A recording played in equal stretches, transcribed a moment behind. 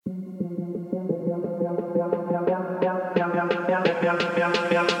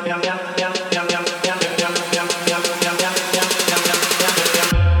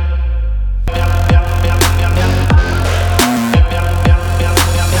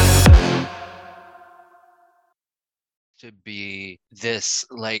to be this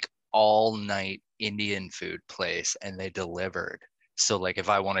like all night Indian food place, and they delivered. So like if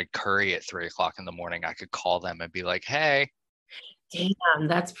I wanted curry at 3 o'clock in the morning, I could call them and be like, hey. Damn,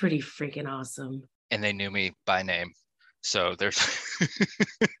 that's pretty freaking awesome. And they knew me by name. So there's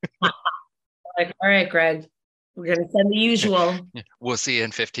Like, all right, Greg, we're gonna send the usual. we'll see you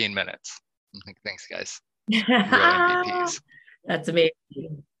in 15 minutes. I'm like, thanks, guys. Real MVPs. That's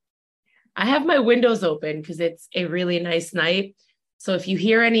amazing. I have my windows open because it's a really nice night. So if you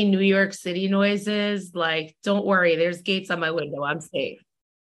hear any New York City noises, like, don't worry, there's gates on my window. I'm safe.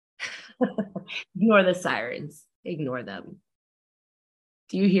 Ignore the sirens. Ignore them.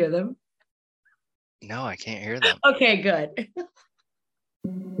 Do you hear them? No, I can't hear them. Okay, good.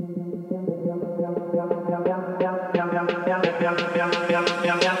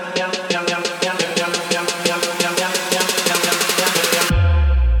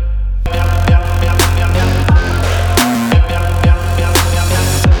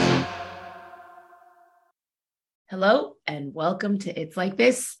 Hello and welcome to It's Like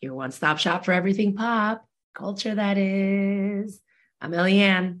This, your one-stop shop for everything pop culture, that is. I'm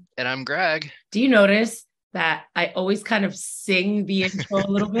Eliane. And I'm Greg. Do you notice that I always kind of sing the intro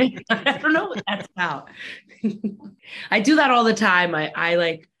a little bit? I don't know what that's about. I do that all the time. I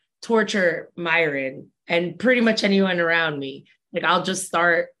like torture Myron and pretty much anyone around me. Like I'll just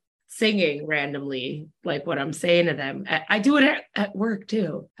start singing randomly, like what I'm saying to them. I do it at work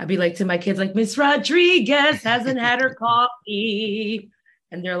too. I'd be like to my kids, like, Miss Rodriguez hasn't had her coffee.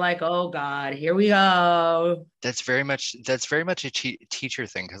 And they're like, oh God, here we go. That's very much a teacher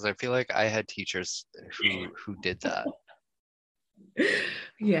thing, because I feel like I had teachers who did that.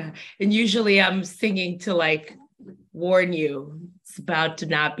 Yeah. And usually I'm singing to like warn you it's about to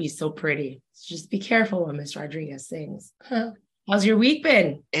not be so pretty. Just be careful when Miss Rodriguez sings. Huh. How's your week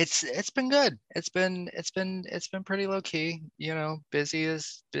been? It's been good. It's been pretty low key, busy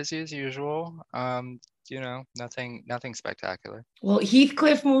as usual. Nothing spectacular. Well,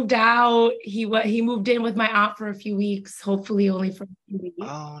 Heathcliff moved out. He moved in with my aunt for a few weeks, hopefully only for a few weeks.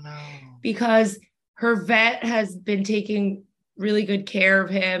 Oh no. Because her vet has been taking really good care of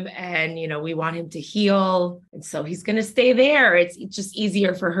him, and we want him to heal, and so he's going to stay there. It's just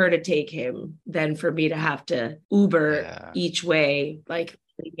easier for her to take him than for me to have to Uber each way, like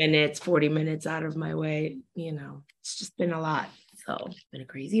 40 minutes out of my way. It's just been a lot. So it's been a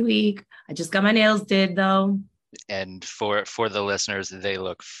crazy week. I just got my nails did though. And for the listeners, they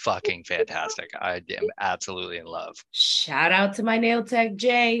look fucking fantastic. I am absolutely in love. Shout out to my nail tech,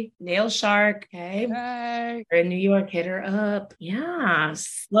 Jay, Nail Shark. Okay. Hey. We're in New York, hit her up. Yeah.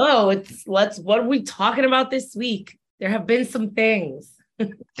 So what are we talking about this week? There have been some things.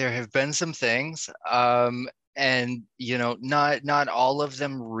 There have been some things. And not all of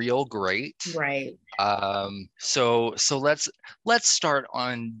them real great. Right. So let's start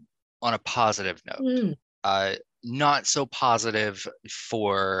on a positive note. Not so positive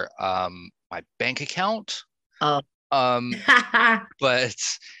for my bank account. Oh. But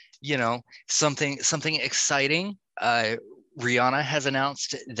something exciting. Rihanna has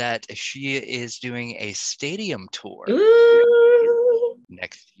announced that she is doing a stadium tour. Ooh.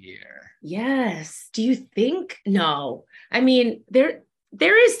 Next year. Yes. Do you think? No. I mean, there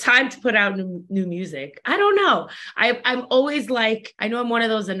is time to put out new music. I don't know. I'm always like, I know I'm one of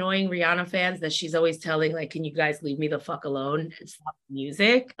those annoying Rihanna fans that she's always telling, like, can you guys leave me the fuck alone and stop the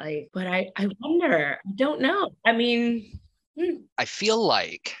music? Like, but I wonder. I don't know. I mean, I feel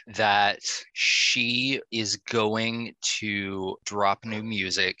like that she is going to drop new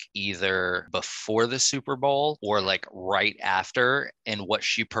music either before the Super Bowl or like right after, and what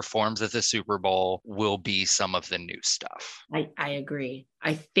she performs at the Super Bowl will be some of the new stuff. I agree.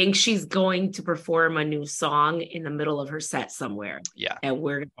 I think she's going to perform a new song in the middle of her set somewhere. Yeah. And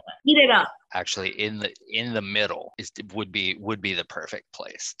we're going to eat it up. Actually, in the middle would be the perfect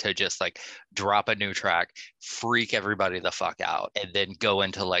place to just like drop a new track, freak everybody the fuck out, and then go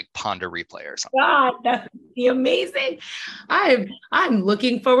into like Ponder Replay or something. God, that would be amazing. I'm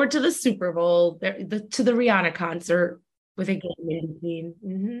looking forward to the Super Bowl, to the Rihanna concert with a game in between.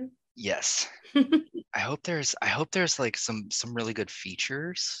 Mm-hmm. Yes. I hope there's like some really good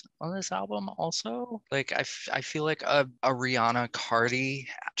features on this album also. Like I feel like a Rihanna Cardi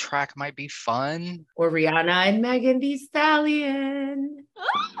track might be fun. Or Rihanna and Megan Thee Stallion.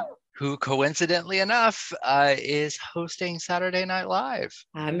 who coincidentally enough is hosting Saturday Night Live.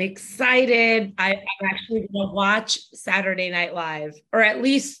 I'm excited. I'm actually going to watch Saturday Night Live, or at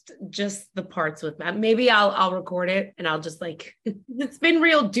least just the parts with Matt. Maybe I'll record it and I'll just like, it's been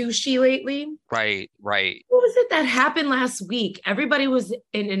real douchey lately. Right. What was it that happened last week? Everybody was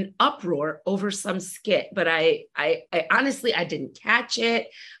in an uproar over some skit, but I honestly, I didn't catch it.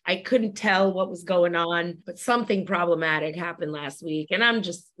 I couldn't tell what was going on, but something problematic happened last week, and I'm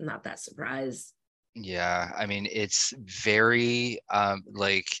just not that surprised. Yeah, I mean, it's very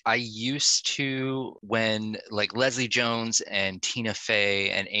like I used to when like Leslie Jones and Tina Fey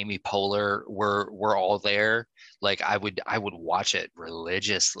and Amy Poehler were all there, like I would watch it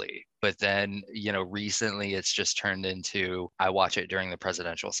religiously. But then, recently it's just turned into I watch it during the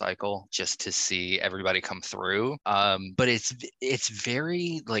presidential cycle just to see everybody come through. But it's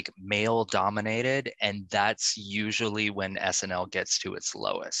very like male dominated, and that's usually when SNL gets to its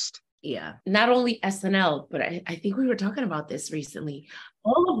lowest. Yeah, not only SNL, but I think we were talking about this recently.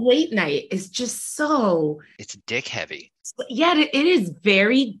 All of late night is just so, It's dick heavy. yeah, it is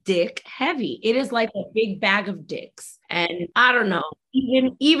very dick heavy. It is like a big bag of dicks. And I don't know,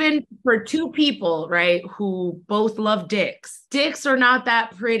 even for two people, right, who both love dicks, dicks are not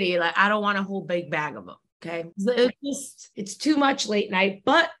that pretty. Like, I don't want a whole big bag of them. Okay. It's too much late night,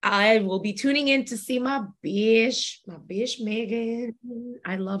 but I will be tuning in to see my bish Megan.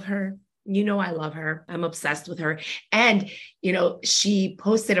 I love her. I love her. I'm obsessed with her. And, she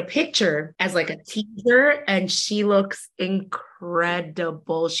posted a picture as like a teaser, and she looks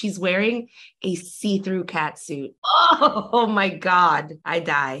incredible. She's wearing a see-through cat suit. Oh my God. I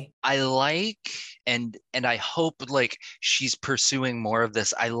die. I like and I hope like she's pursuing more of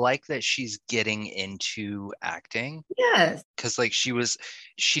this. I like that she's getting into acting Yes. because like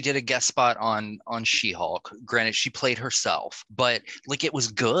she did a guest spot on She-Hulk. Granted, she played herself, but like it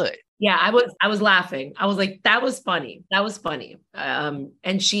was good. Yeah, I was laughing. I was like, that was funny. That was funny. And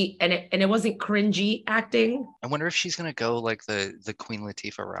it wasn't cringy acting. I wonder if she's gonna go like the Queen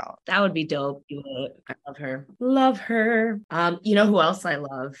Latifah route. That would be dope. I love her. Love her. You know who else I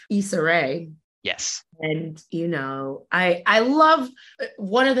love? Issa Rae. Yes. And I love,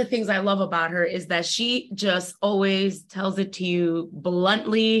 one of the things I love about her is that she just always tells it to you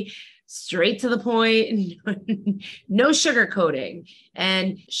bluntly, straight to the point, no sugarcoating.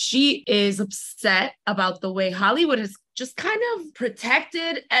 And she is upset about the way Hollywood has just kind of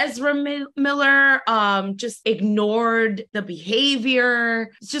protected Ezra Miller, just ignored the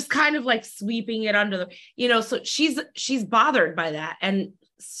behavior, just kind of like sweeping it under so she's bothered by that. And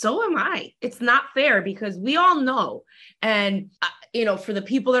so am I. It's not fair because we all know. And, for the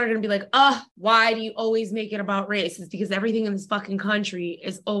people that are going to be like, why do you always make it about race? It's because everything in this fucking country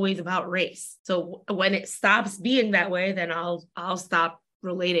is always about race. So when it stops being that way, then I'll stop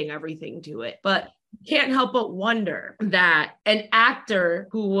relating everything to it. But can't help but wonder that an actor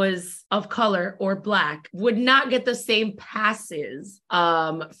who was of color or Black would not get the same passes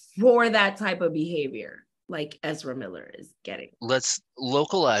for that type of behavior like Ezra Miller is getting. Let's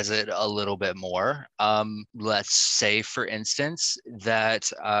localize it a little bit more. Let's say, for instance,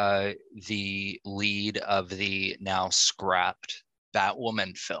 that the lead of the now scrapped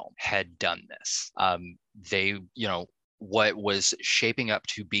Batwoman film had done this. They, what was shaping up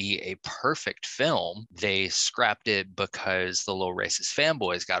to be a perfect film, they scrapped it because the low racist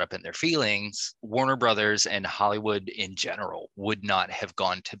fanboys got up in their feelings. Warner Brothers and Hollywood in general would not have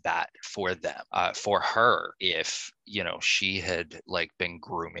gone to bat for them, for her, if she had like been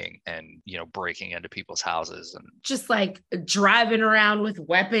grooming and breaking into people's houses and just like driving around with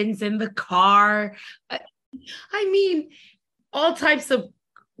weapons in the car. I mean, all types of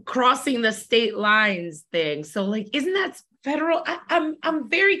crossing the state lines thing. So like, isn't that federal? I'm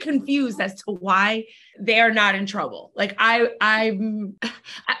very confused as to why they are not in trouble. Like I'm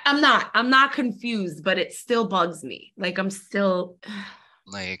not confused, but it still bugs me. Like I'm still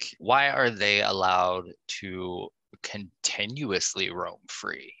like, why are they allowed to continuously roam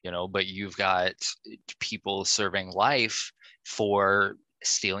free? But you've got people serving life for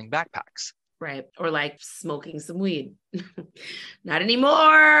stealing backpacks. Right. Or like smoking some weed. Not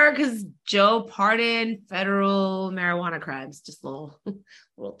anymore, because Joe pardoned federal marijuana crimes. Just a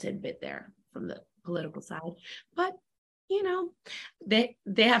little tidbit there from the political side. But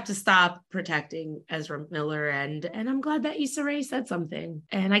they have to stop protecting Ezra Miller, and I'm glad that Issa Rae said something.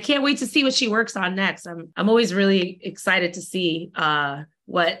 And I can't wait to see what she works on next. I'm always really excited to see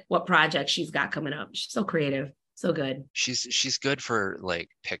what project she's got coming up. She's so creative. So good. She's good for like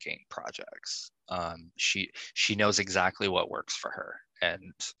picking projects. She knows exactly what works for her,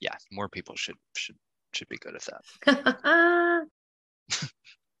 and yeah, more people should be good at that.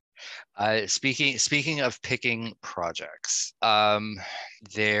 Speaking of picking projects,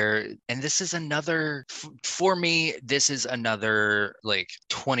 there, and this is another for me. This is another like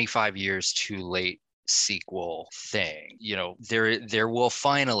 25 years too late sequel thing. You know, there will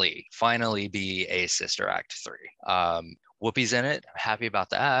finally be a Sister Act 3. Whoopi's in it. I'm happy about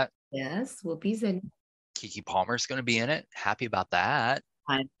that. Yes, Whoopi's in. Keke Palmer's going to be in it. Happy about that.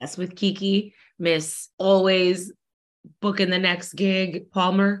 That's with Keke, Miss always booking the next gig,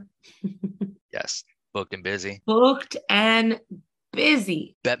 Palmer. Yes, booked and busy. Booked and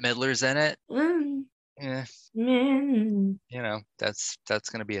busy. Bette Midler's in it. Yeah. Mm. You know, that's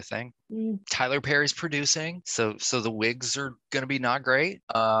going to be a thing. Mm. Tyler Perry's producing, so the wigs are going to be not great.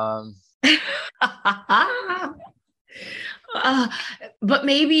 But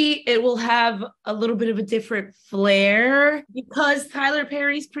maybe it will have a little bit of a different flair because Tyler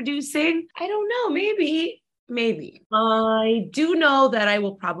Perry's producing. I don't know. Maybe. I do know that I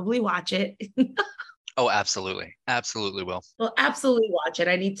will probably watch it. Oh, absolutely. Absolutely will. Well, absolutely watch it.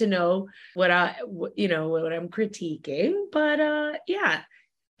 I need to know what I'm critiquing. But yeah,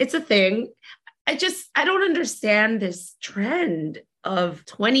 it's a thing. I don't understand this trend of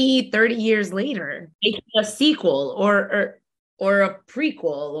 20, 30 years later making a sequel or a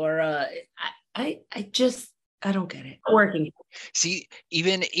prequel or I don't get it. Working. See,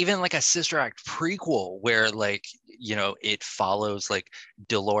 even like a Sister Act prequel where like, you know, it follows like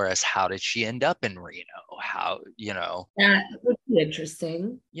Dolores. How did she end up in Reno? How, you know, that would be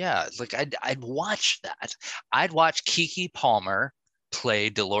interesting. Yeah, it's like I'd watch that. I'd watch Keke Palmer play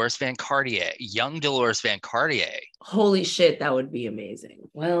Dolores Van Cartier, young Dolores Van Cartier. Holy shit, that would be amazing.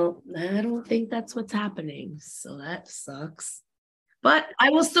 Well, I don't think that's what's happening, so that sucks. But I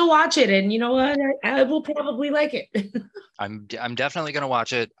will still watch it, and you know what? I will probably like it. I'm definitely gonna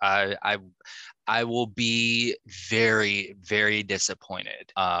watch it. I will be very, very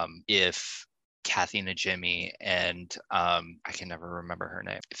disappointed if Kathy Najimy and I can never remember her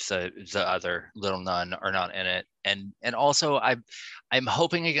name. If the other little nun are not in it, and also I'm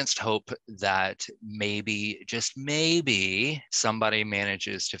hoping against hope that maybe, just maybe, somebody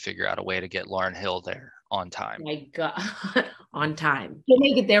manages to figure out a way to get Lauryn Hill there on time. My God, on time. She'll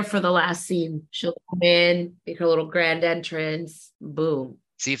make it there for the last scene. She'll come in, make her little grand entrance. Boom.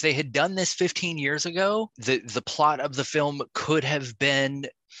 See, if they had done this 15 years ago, the plot of the film could have been,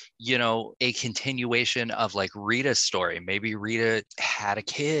 you know, a continuation of like Rita's story. Maybe Rita had a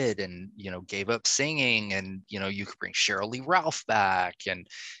kid and, you know, gave up singing, and, you know, you could bring Cheryl Lee Ralph back, and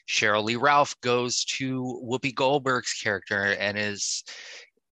Cheryl Lee Ralph goes to Whoopi Goldberg's character and is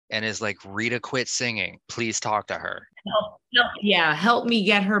like, Rita quit singing. Please talk to her. Help me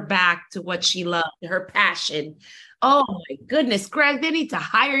get her back to what she loved, her passion. Oh my goodness, Greg, they need to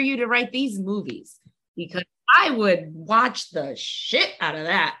hire you to write these movies because I would watch the shit out of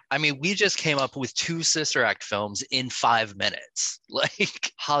that. I mean, we just came up with 2 Sister Act films in 5 minutes.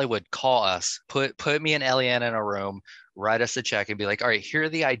 Like, Hollywood, call us, put me and Eliana in a room, write us a check and be like, all right, here are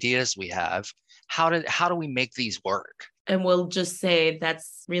the ideas we have. How do we make these work? And we'll just say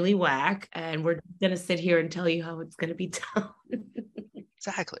that's really whack, and we're going to sit here and tell you how it's going to be done.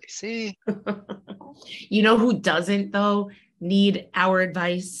 Exactly. See? You know who doesn't, though, need our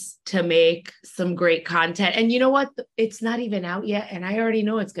advice to make some great content? And you know what? It's not even out yet, and I already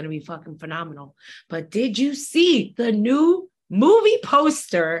know it's going to be fucking phenomenal. But did you see the new movie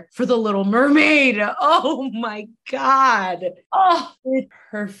poster for The Little Mermaid? Oh, my God. Oh, it's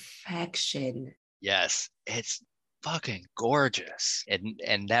perfection. Yes, it's fucking gorgeous,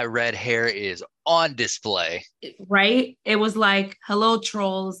 and that red hair is on display, right? It was like, hello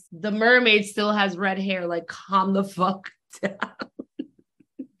trolls, the mermaid still has red hair. Like, calm the fuck down.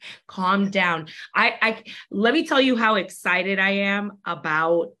 Calm down. I let me tell you how excited I am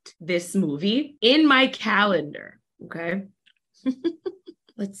about this movie. In my calendar, okay.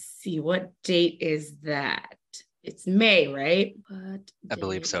 Let's see, what date is that? It's May, right? I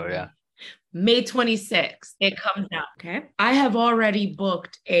believe so, yeah. May 26th, it comes out, okay? I have already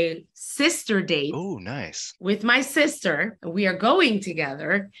booked a sister date. Oh, nice. With my sister. We are going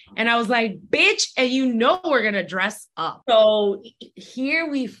together. And I was like, bitch, and you know we're going to dress up. So here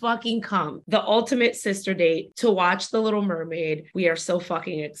we fucking come. The ultimate sister date to watch The Little Mermaid. We are so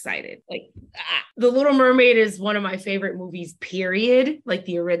fucking excited. Like, The Little Mermaid is one of my favorite movies, period. Like,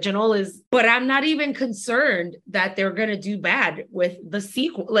 the original is, but I'm not even concerned that they're going to do bad with the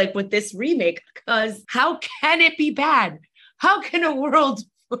sequel, like with this remake, because how can it be bad? How can a world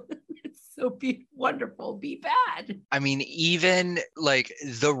So be wonderful, be bad. I mean, even like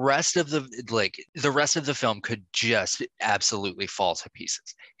the rest of the film could just absolutely fall to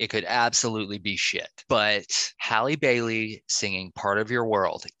pieces. It could absolutely be shit. But Halle Bailey singing "Part of Your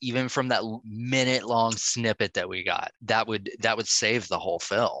World," even from that minute-long snippet that we got, that would save the whole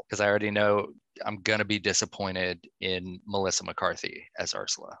film. Because I already know I'm gonna be disappointed in Melissa McCarthy as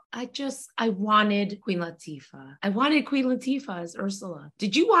Ursula. I wanted Queen Latifah. I wanted Queen Latifah as Ursula.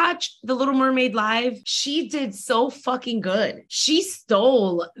 Did you watch The Little Mermaid live? She did so fucking good. She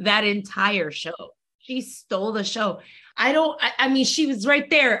stole that entire show. She stole the show. I mean, she was right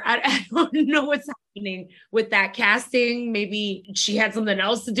there. I don't know what's happening with that casting. Maybe she had something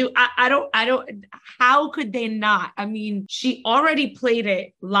else to do. I don't, how could they not? I mean, she already played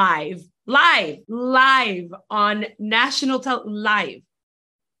it live on national live.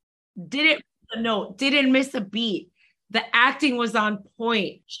 Didn't miss a beat. The acting was on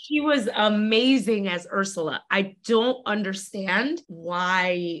point. She was amazing as Ursula. I don't understand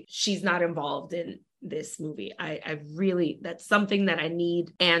why she's not involved in this movie. I really, that's something that I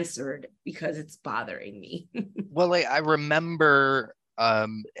need answered because it's bothering me. Well, like, I remember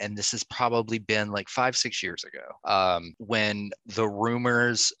and this has probably been like 5-6 years ago, when the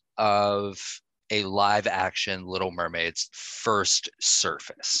rumors of a live action Little Mermaids first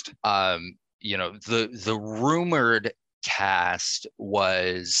surfaced. The rumored cast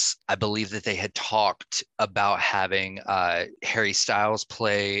was, I believe that they had talked about having Harry Styles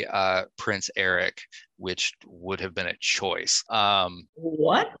play Prince Eric, which would have been a choice.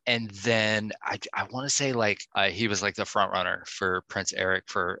 What? And then I want to say like he was like the front runner for Prince Eric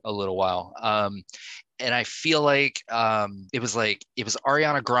for a little while. And I feel like it was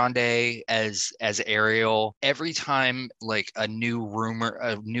Ariana Grande as Ariel. Every time like a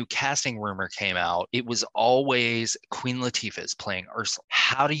new casting rumor came out, it was always Queen Latifah's playing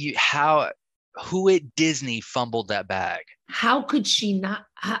Ursula. Who at Disney fumbled that bag? How could she not?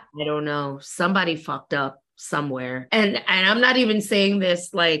 I don't know. Somebody fucked up somewhere. And I'm not even saying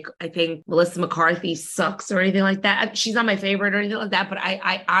this like I think Melissa McCarthy sucks or anything like that. She's not my favorite or anything like that, but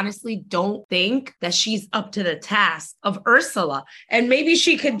I honestly don't think that she's up to the task of Ursula. And maybe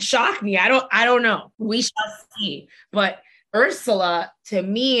she could shock me. I don't know. We shall see. But Ursula, to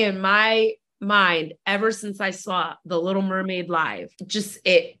me, in my mind, ever since I saw The Little Mermaid live,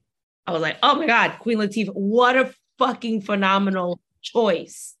 I was like, oh my God, Queen Latifah, what a fucking phenomenal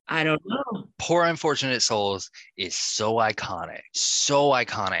choice. I don't know. Poor Unfortunate Souls is so iconic, so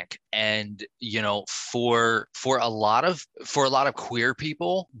iconic. And for a lot of queer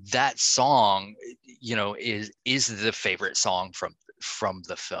people, that song, is the favorite song from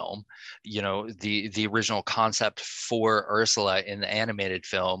the film. The original concept for Ursula in the animated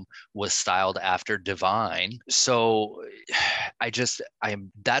film was styled after Divine. So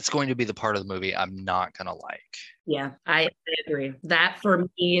that's going to be the part of the movie I'm not gonna like. Yeah, I agree. That for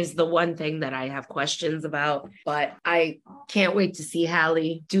me is the one thing that I have questions about, but I can't wait to see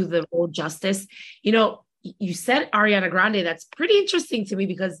Halle do the role justice. You said Ariana Grande. That's pretty interesting to me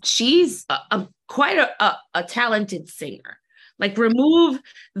because she's quite a talented singer. Like, remove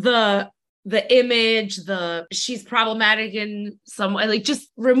the image, she's problematic in some way, like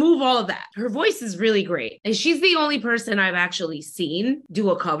just remove all of that. Her voice is really great. And she's the only person I've actually seen do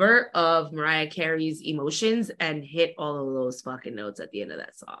a cover of Mariah Carey's Emotions and hit all of those fucking notes at the end of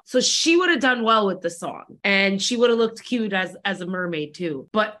that song. So she would have done well with the song and she would have looked cute as a mermaid too.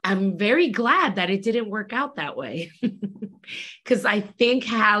 But I'm very glad that it didn't work out that way because I think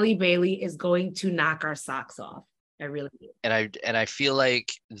Halle Bailey is going to knock our socks off. I really do. And I feel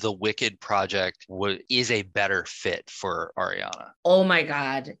like the Wicked project is a better fit for Ariana. Oh my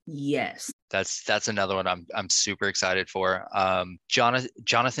God, yes. That's another one I'm super excited for.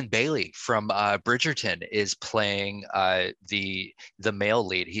 Jonathan Bailey from Bridgerton is playing the male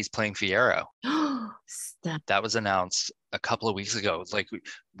lead. He's playing Fiyero. Stop. That was announced a couple of weeks ago. It's like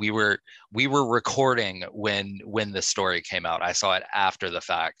we were recording when the story came out. I saw it after the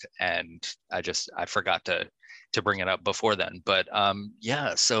fact, and I forgot to bring it up before then. But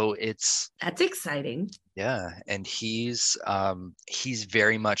yeah, so that's exciting. Yeah, and he's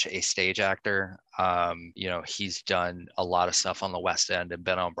very much a stage actor. He's done a lot of stuff on the West End and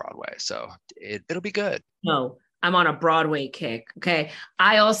been on Broadway, so it'll be good. No, I'm on a Broadway kick. Okay.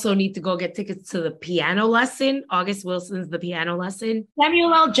 I also need to go get tickets to the piano lesson. August Wilson's The Piano Lesson.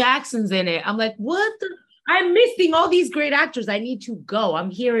 Samuel L. Jackson's in it. I'm like, what I'm missing all these great actors. I need to go. I'm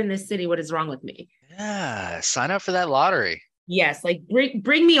here in this city. What is wrong with me? Yeah, sign up for that lottery. Yes, like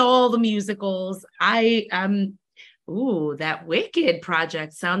bring me all the musicals. I Ooh, that Wicked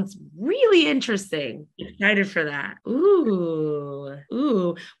project sounds really interesting. Excited for that. Ooh.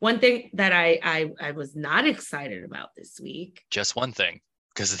 One thing that I was not excited about this week. Just one thing,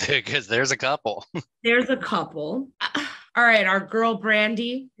 because there's a couple. There's a couple. All right, our girl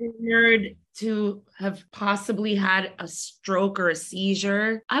Brandy, rumored to have possibly had a stroke or a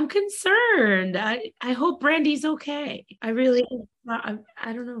seizure. I'm concerned. I hope Brandy's okay. I really, I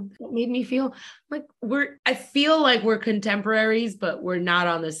don't know. It made me feel like I feel like we're contemporaries, but we're not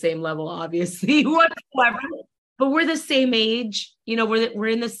on the same level, obviously, whatsoever. But we're the same age, we're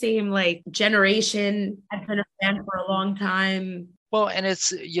in the same like generation. I've been a fan for a long time. Well, and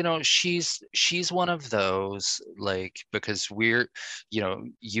it's, she's one of those, like, because we're,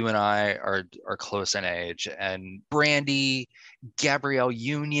 you and I are close in age, and Brandy, Gabrielle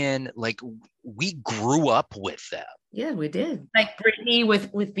Union, like, we grew up with them. Yeah, we did. Like Britney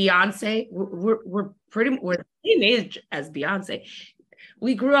with Beyonce, we're the same age as Beyonce.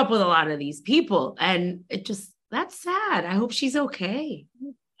 We grew up with a lot of these people, and that's sad. I hope she's okay.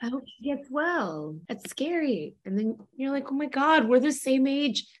 I hope she gets well. That's scary. And then you're like, oh my God, we're the same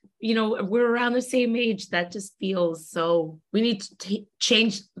age. We're around the same age. That just feels so. We need to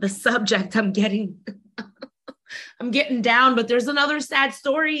change the subject. I'm getting down, but there's another sad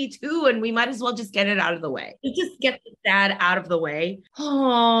story too, and we might as well just get it out of the way. Just get the sad out of the way.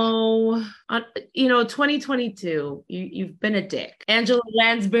 2022, you've been a dick. Angela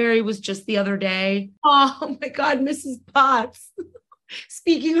Lansbury was just the other day. Oh my God, Mrs. Potts.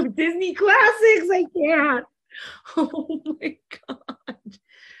 Speaking of Disney classics, I can't. Oh my God.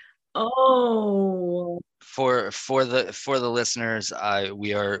 Oh. For the listeners,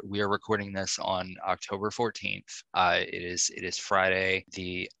 we are recording this on October 14th. It is Friday.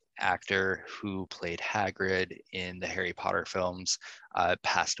 The actor who played Hagrid in the Harry Potter films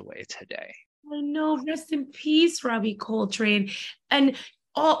passed away today. I know. Rest in peace, Robbie Coltrane. And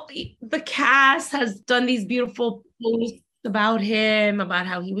all the cast has done these beautiful posts about him, about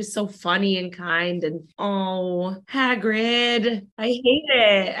how he was so funny and kind, and Hagrid, I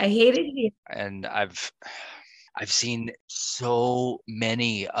hate it. And I've seen so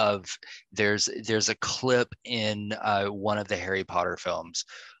many there's a clip in one of the Harry Potter films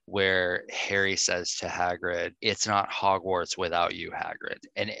where Harry says to Hagrid, "It's not Hogwarts without you, Hagrid."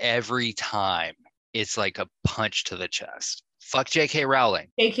 And every time it's like a punch to the chest. Fuck J.K. Rowling.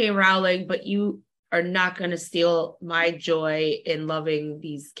 J.K. Rowling, but you are not going to steal my joy in loving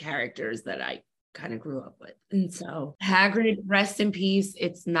these characters that I kind of grew up with. And so, Hagrid, rest in peace.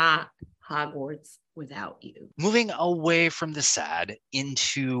 It's not Hogwarts without you. Moving away from the sad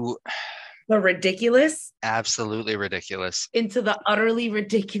into the ridiculous. Absolutely ridiculous. Into the utterly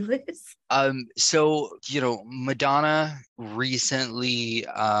ridiculous. So, Madonna recently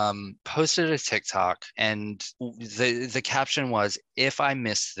posted a TikTok, and the caption was, "If I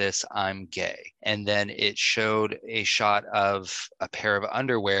miss this, I'm gay." And then it showed a shot of a pair of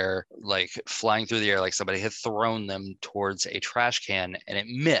underwear like flying through the air, like somebody had thrown them towards a trash can, and it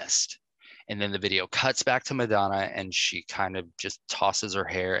missed. And then the video cuts back to Madonna, and she kind of just tosses her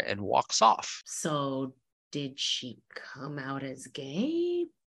hair and walks off. So did she come out as gay?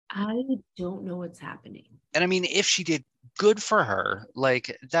 I don't know what's happening. And I mean, if she did, good for her.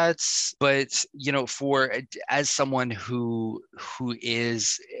 Like, that's, but as someone who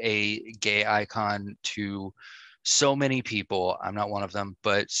is a gay icon to so many people, I'm not one of them,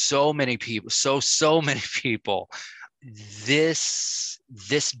 but so many people, so many people, this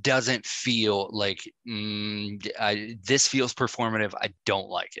doesn't feel like this feels performative. I don't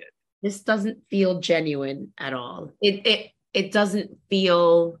like it. This doesn't feel genuine at all. It doesn't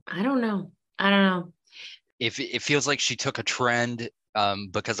feel, I don't know. If it feels like she took a trend,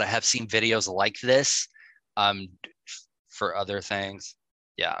 because I have seen videos like this for other things.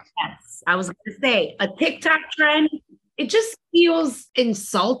 Yeah. Yes, I was gonna say a TikTok trend. It just feels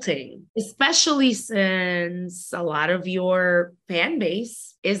insulting, especially since a lot of your fan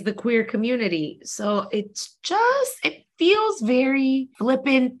base is the queer community. So it feels very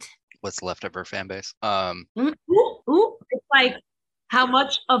flippant. What's left of her fan base? It's like how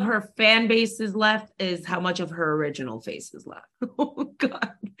much of her fan base is left is how much of her original face is left. Oh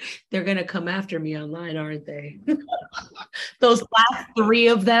God, they're gonna come after me online, aren't they? Those last three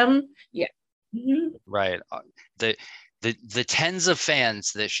of them, yeah. Mm-hmm. Right. The tens of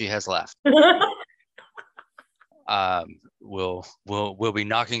fans that she has left will be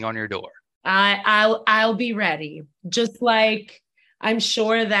knocking on your door. I'll be ready. Just like I'm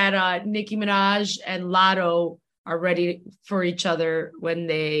sure that Nicki Minaj and Lotto are ready for each other when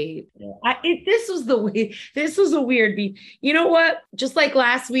this was a weird beat. You know what? Just like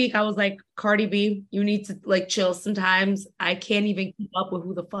last week, I was like, Cardi B, you need to like chill sometimes. I can't even keep up with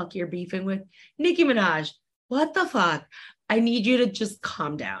who the fuck you're beefing with. Nicki Minaj, what the fuck? I need you to just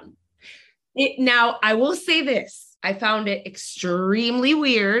calm down. Now, I will say this. I found it extremely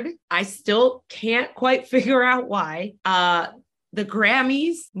weird. I still can't quite figure out why. The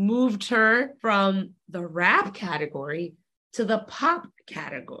Grammys moved her from the rap category to the pop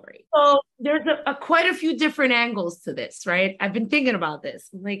category. So there's quite a few different angles to this, right? I've been thinking about this.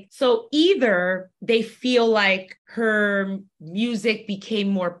 Like, so either they feel like her music became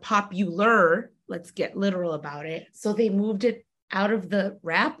more popular, let's get literal about it, so they moved it out of the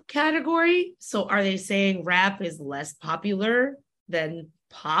rap category. So are they saying rap is less popular than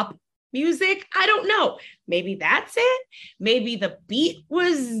pop music? I don't know. Maybe that's it. Maybe the beat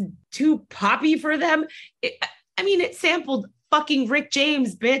was too poppy for them. It sampled fucking Rick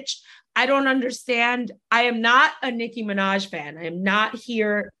James, bitch. I don't understand. I am not a Nicki Minaj fan. I am not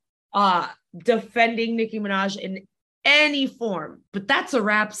here defending Nicki Minaj in any form, but that's a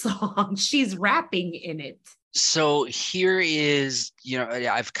rap song. She's rapping in it. So here is,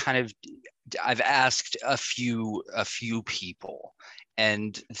 I've asked a few people,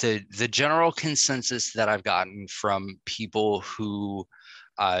 and the general consensus that I've gotten from people who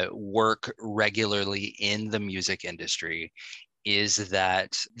work regularly in the music industry is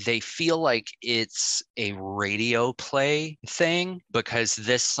that they feel like it's a radio play thing, because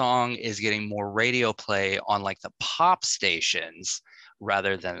this song is getting more radio play on like the pop stations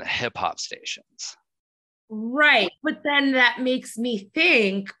rather than the hip hop stations. Right. But then that makes me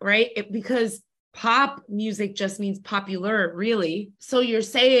think, right? Because pop music just means popular, really. So you're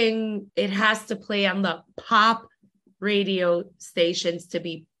saying it has to play on the pop radio stations to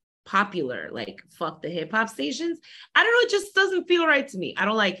be popular, like fuck the hip hop stations. I don't know. It just doesn't feel right to me. I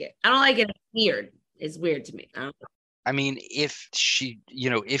don't like it. It's weird. It's weird to me. I don't know. I mean, if she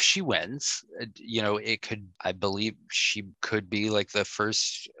wins, I believe she could be like the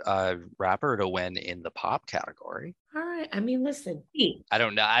first rapper to win in the pop category. All right. I mean, listen. I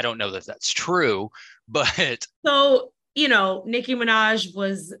don't know that that's true, but. So, Nicki Minaj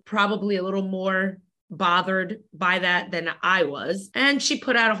was probably a little more bothered by that than I was. And she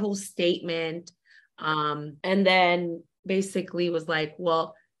put out a whole statement and then basically was like,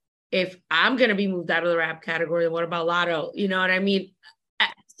 well, if I'm going to be moved out of the rap category, what about Lotto? You know what I mean?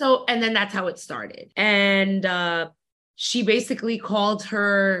 So, and then that's how it started. And she basically called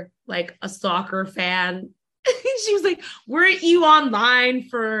her like a stalker fan. She was like, weren't you online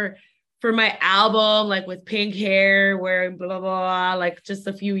for my album, like with pink hair, wearing blah, blah, blah, like just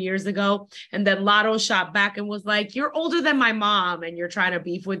a few years ago? And then Lotto shot back and was like, you're older than my mom and you're trying to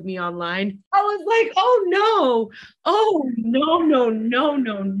beef with me online. I was like, oh no.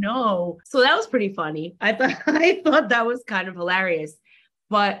 So that was pretty funny. I thought that was kind of hilarious.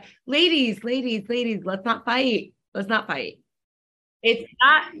 But ladies, let's not fight. It's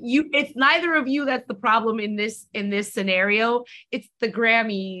not you, it's neither of you that's the problem in this scenario. It's the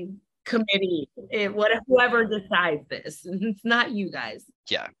Grammy committee, whoever decides this. It's not you guys.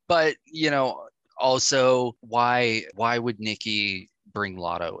 Yeah, but also why would Nicki bring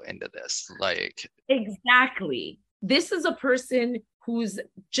Lotto into this? Like, exactly. This is a person who's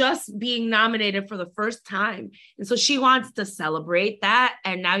just being nominated for the first time, and so she wants to celebrate that.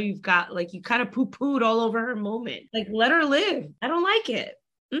 And now you've got like, you kind of poo-pooed all over her moment. Like, let her live. I don't like it.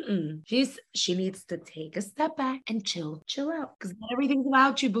 She needs to take a step back and chill out, because everything's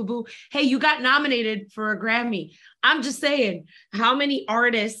about you, boo-boo. Hey, you got nominated for a Grammy. I'm just saying, how many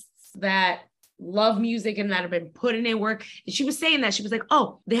artists that love music and that have been putting in work. And she was saying that, she was like,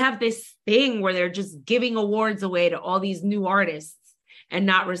 oh, they have this thing where they're just giving awards away to all these new artists and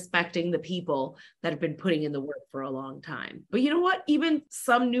not respecting the people that have been putting in the work for a long time. But you know what? Even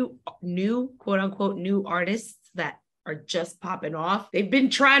some new quote unquote new artists that are just popping off, they've been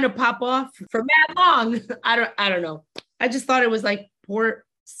trying to pop off for mad long. I don't know. I just thought it was like poor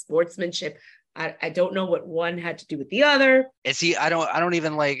sportsmanship. I don't know what one had to do with the other. And see, I don't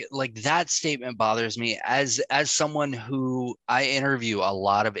even like that statement bothers me as someone who I interview a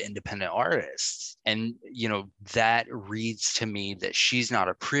lot of independent artists, and that reads to me that she's not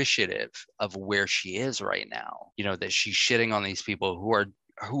appreciative of where she is right now. That she's shitting on these people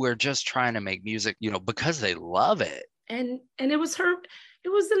who are just trying to make music, because they love it. And it was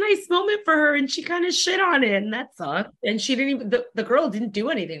a nice moment for her, and she kind of shit on it, and that sucked. And she didn't even, the girl didn't do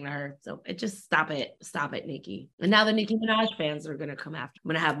anything to her. So it just stop it, Nicki. And now the Nicki Minaj fans are going to come after. I'm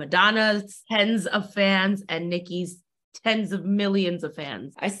going to have Madonna's tens of fans and Nicki's tens of millions of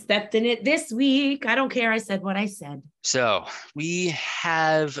fans. I stepped in it this week. I don't care. I said what I said. So we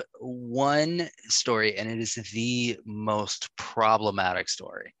have one story, and it is the most problematic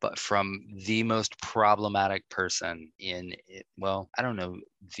story, but from the most problematic person in it. Well, I don't know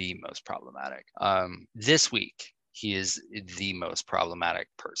the most problematic. This week, he is the most problematic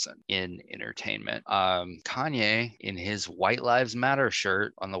person in entertainment. Kanye, in his White Lives Matter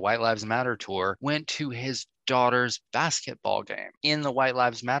shirt on the White Lives Matter tour, went to his daughter's basketball game in the White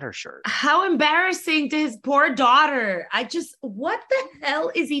Lives Matter shirt. How embarrassing to his poor daughter. What the hell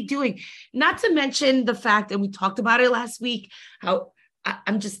is he doing? Not to mention the fact, and we talked about it last week, how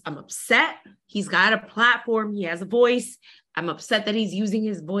I'm upset. He's got a platform. He has a voice. I'm upset that he's using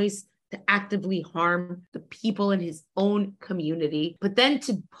his voice to actively harm the people in his own community. But then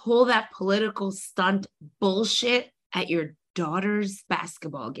to pull that political stunt bullshit at your daughter's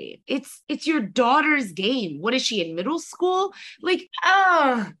basketball game. It's your daughter's game. What is she, in middle school? Like,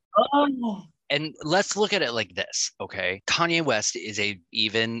 oh. And let's look at it like this, okay? Kanye West is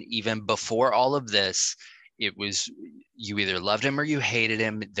even before all of this, it was you either loved him or you hated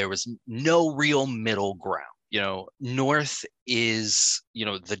him. There was no real middle ground. North is,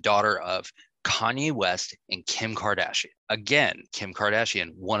 the daughter of Kanye West and Kim Kardashian. Again, Kim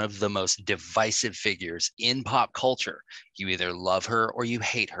Kardashian, one of the most divisive figures in pop culture. You either love her or you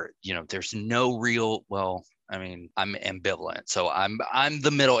hate her. There's no real, I'm ambivalent. So I'm the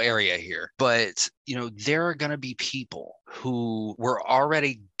middle area here. But, there are going to be people who were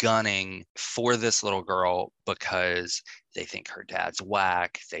already gunning for this little girl because they think her dad's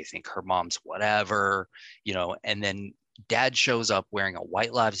whack. They think her mom's whatever, and then dad shows up wearing a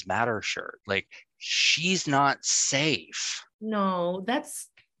White Lives Matter shirt. Like, she's not safe. No, that's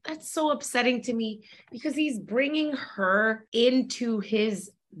so upsetting to me because he's bringing her into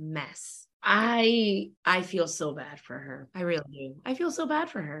his mess. I feel so bad for her. I really do. I feel so bad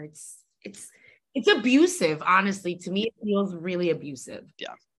for her. It's abusive, honestly. To me, it feels really abusive.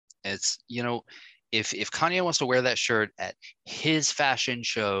 Yeah. It's, if Kanye wants to wear that shirt at his fashion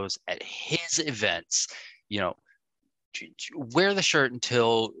shows, at his events, wear the shirt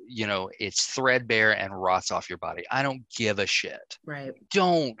until it's threadbare and rots off your body. I don't give a shit. Right.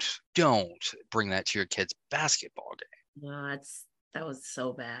 Don't bring that to your kid's basketball game. No, that was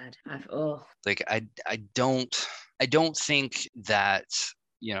so bad. Like, I don't think that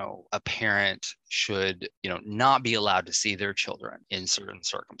a parent should not be allowed to see their children in certain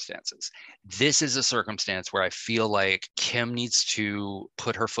circumstances. This is a circumstance where I feel like Kim needs to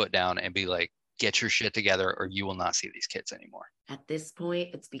put her foot down and be like, get your shit together or you will not see these kids anymore. At this point,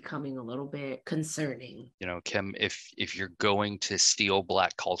 it's becoming a little bit concerning. Kim, if you're going to steal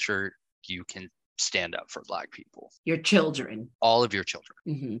Black culture, you can stand up for Black people. Your children. All of your children.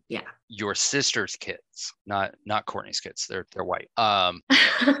 Mm-hmm. Yeah. Your sister's kids, not Courtney's kids. They're white.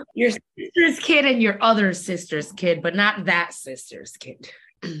 Your sister's kid and your other sister's kid, but not that sister's kid.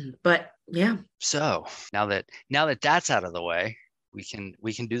 But yeah. So now that that's out of the way, we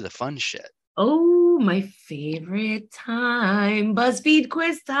can do the fun shit. Oh, my favorite time. BuzzFeed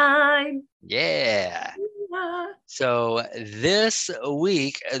quiz time. Yeah. So this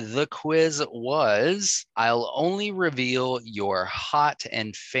week, the quiz was, I'll only reveal your hot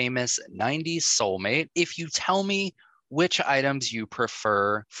and famous 90s soulmate if you tell me which items you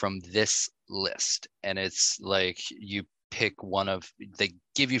prefer from this list. And it's like you pick they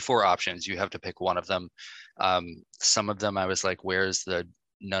give you 4 options. You have to pick one of them. Some of them I was like, where's the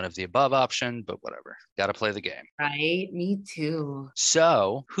none of the above option, but whatever. Got to play the game. Right, me too.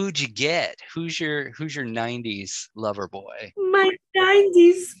 So, who'd you get? Who's your 90s lover boy? My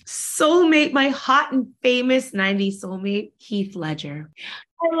 90s soulmate, my hot and famous 90s soulmate, Heath Ledger.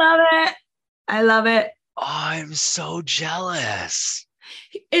 I love it. Oh, I'm so jealous.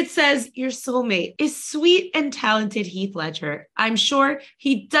 It says your soulmate is sweet and talented Heath Ledger. I'm sure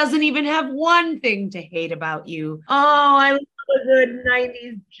he doesn't even have one thing to hate about you. Oh, I love a good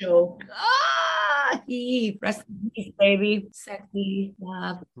 90s joke. Heath. Rest in peace, baby. Sexy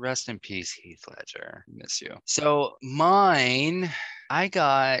love. Rest in peace, Heath Ledger. Miss you. So mine, I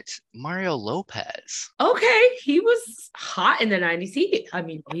got Mario Lopez. Okay, he was hot in the 90s.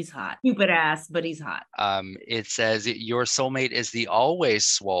 He's hot. Stupid ass, but he's hot. It says your soulmate is the always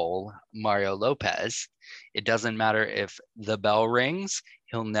swole Mario Lopez. It doesn't matter if the bell rings,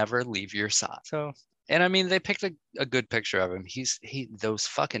 he'll never leave your side. So, and I mean, they picked a good picture of him. Those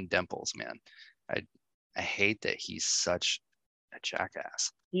fucking dimples, man. I hate that he's such a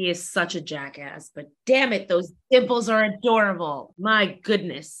jackass. He is such a jackass, but damn it, those dimples are adorable. My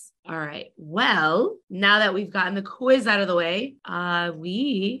goodness. All right. Well, now that we've gotten the quiz out of the way,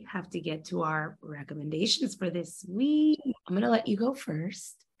 we have to get to our recommendations for this week. I'm going to let you go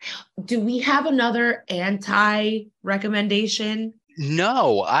first. Do we have another anti recommendation?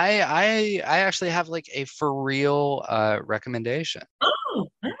 No, I actually have like a for real recommendation.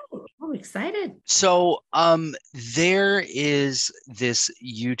 I'm excited. So, there is this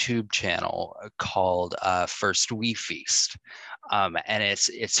YouTube channel called First We Feast, and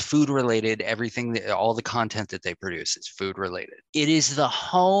it's food related. Everything, all the content that they produce is food related. It is the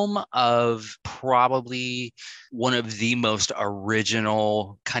home of probably one of the most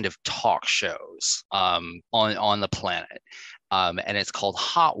original kind of talk shows on the planet. And it's called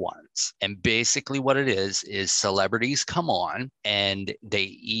Hot Ones. And basically, what it is celebrities come on and they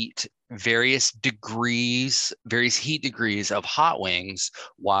eat various heat degrees of hot wings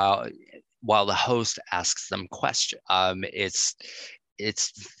while the host asks them questions.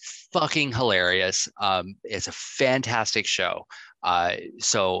 It's fucking hilarious. It's a fantastic show.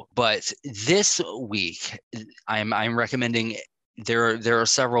 But this week, I'm recommending there are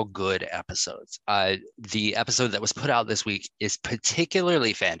several good episodes. The episode that was put out this week is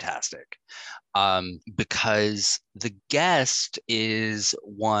particularly fantastic because the guest is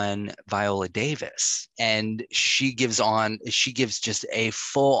one Viola Davis, and she gives just a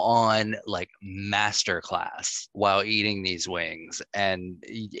full on like master class while eating these wings, and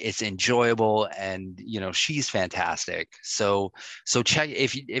it's enjoyable, and she's fantastic. So check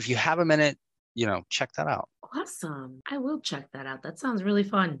if you have a minute, check that out. Awesome. I will check that out. That sounds really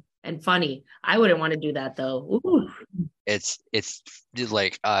fun and funny. I wouldn't want to do that though. Ooh. It's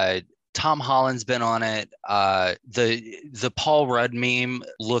like Tom Holland's been on it. The Paul Rudd meme,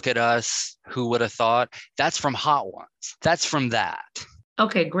 "Look at us, who would have thought?" That's from Hot Ones. That's from that.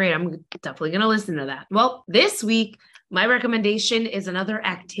 Okay, great. I'm definitely going to listen to that. Well, this week, my recommendation is another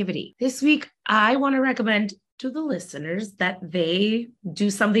activity. This week, I want to recommend to the listeners that they do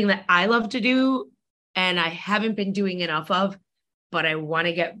something that I love to do and I haven't been doing enough of, but I want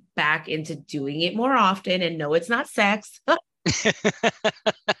to get back into doing it more often. And no, it's not sex. I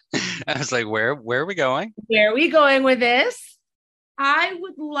was like, where are we going? Where are we going with this? I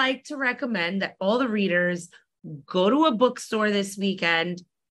would like to recommend that all the readers go to a bookstore this weekend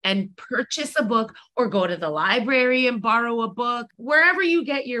and purchase a book, or go to the library and borrow a book. Wherever you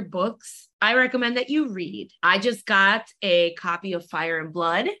get your books, I recommend that you read. I just got a copy of Fire and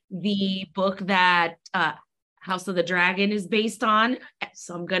Blood, the book that House of the Dragon is based on.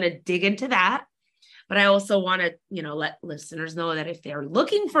 So I'm going to dig into that. But I also want to, let listeners know that if they're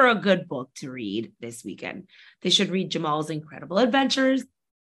looking for a good book to read this weekend, they should read Jamal's Incredible Adventures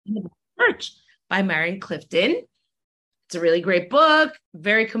in the Church by Marion Clifton. It's a really great book,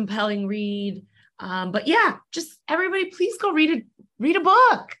 very compelling read. But yeah, just everybody, please go read a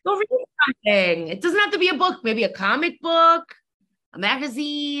book. Go read something. It doesn't have to be a book, maybe a comic book, a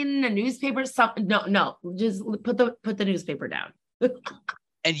magazine, a newspaper, something. No, just put the newspaper down.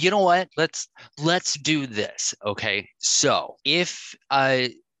 And you know what? Let's do this. Okay. So if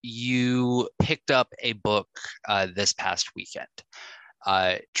you picked up a book this past weekend,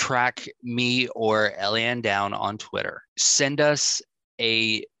 track me or Eliane down on Twitter. Send us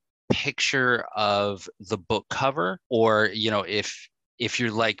a picture of the book cover, or if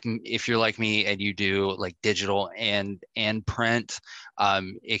you're like me and you do like digital and print,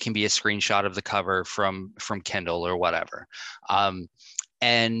 it can be a screenshot of the cover from Kindle or whatever.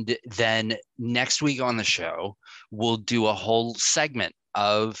 And then next week on the show, we'll do a whole segment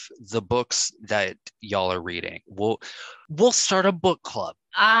of the books that y'all are reading. We'll start a book club.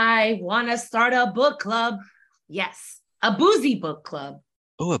 I want to start a book club. Yes, a boozy book club.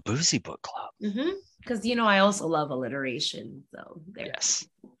 Oh, a boozy book club. Because I also love alliteration. So there. Yes.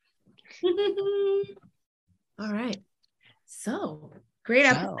 All right. So great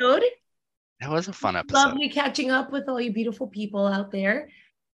episode. That was a fun episode. Lovely catching up with all you beautiful people out there.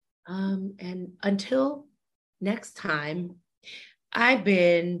 And until next time, I've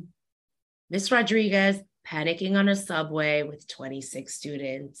been Miss Rodriguez, panicking on a subway with 26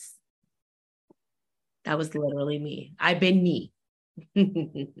 students. That was literally me. I've been me.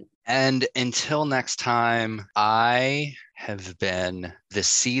 And until next time, I have been the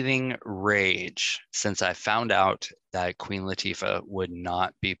seething rage since I found out that Queen Latifah would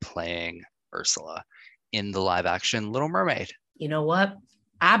not be playing Ursula in the live action Little Mermaid. You know what?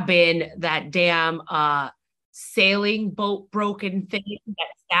 I've been that damn sailing boat broken thing that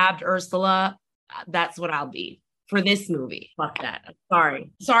stabbed Ursula. That's what I'll be for this movie. Fuck that.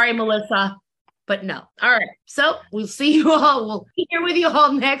 Sorry, Melissa. But no. All right. So we'll see you all. We'll be here with you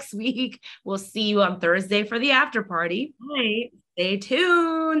all next week. We'll see you on Thursday for the after party. Bye. Stay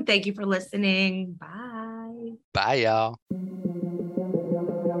tuned. Thank you for listening. Bye. Bye, y'all.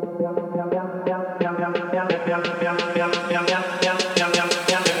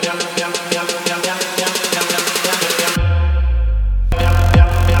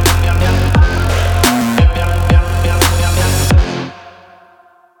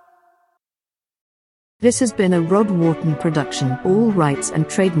 This has been a Rod Wharton production. All rights and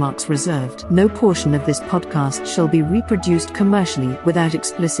trademarks reserved. No portion of this podcast shall be reproduced commercially without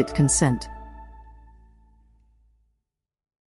explicit consent.